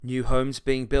New homes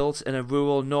being built in a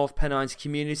rural North Pennines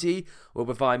community will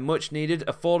provide much needed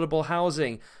affordable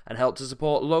housing and help to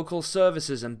support local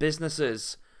services and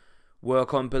businesses.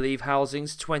 Work on Believe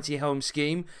Housing's 20-home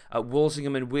scheme at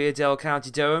Walsingham and Weardale, County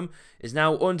Durham is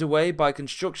now underway by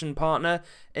construction partner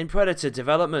in Predator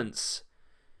Developments.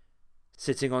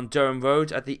 Sitting on Durham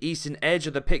Road at the eastern edge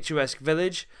of the picturesque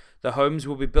village, the homes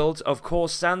will be built of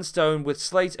coarse sandstone with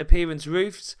slate appearance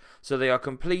roofs, so they are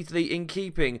completely in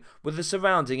keeping with the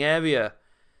surrounding area.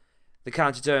 The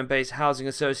County Durham-based Housing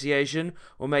Association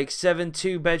will make 7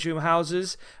 two-bedroom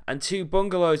houses and 2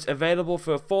 bungalows available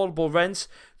for affordable rent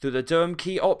through the Durham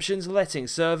Key Options letting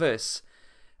service.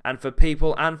 And for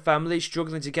people and families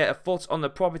struggling to get a foot on the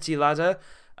property ladder,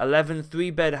 11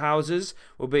 three-bed houses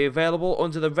will be available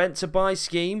under the Rent to Buy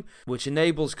scheme, which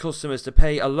enables customers to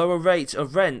pay a lower rate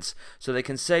of rent so they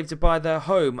can save to buy their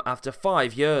home after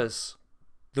 5 years.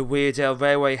 The Weardale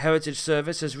Railway Heritage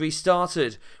Service has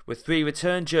restarted, with 3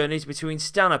 return journeys between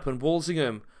Stanhope and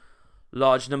Walsingham.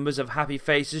 Large numbers of happy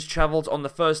faces travelled on the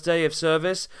first day of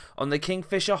service on the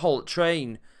Kingfisher Holt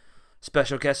train.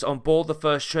 Special guests on board the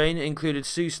first train included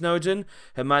Sue Snowdon,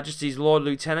 Her Majesty's Lord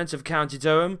Lieutenant of County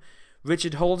Durham,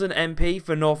 Richard Holden MP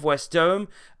for North West Durham,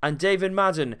 and David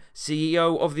Madden,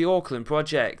 CEO of the Auckland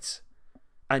Project.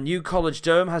 And New College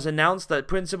Durham has announced that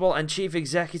Principal and Chief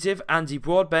Executive Andy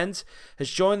Broadbent has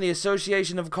joined the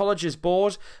Association of Colleges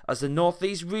Board as the North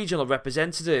East Regional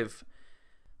Representative.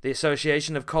 The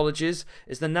Association of Colleges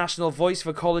is the national voice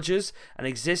for colleges and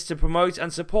exists to promote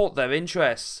and support their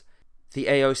interests. The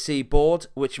AOC board,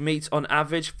 which meets on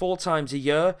average 4 times a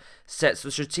year, sets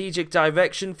the strategic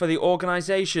direction for the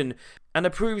organisation and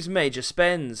approves major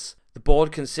spends. The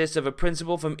board consists of a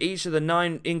principal from each of the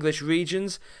 9 English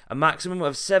regions, a maximum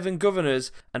of 7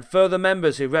 governors, and further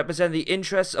members who represent the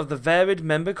interests of the varied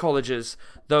member colleges.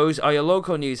 Those are your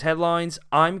local news headlines.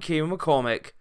 I'm Kieran McCormick.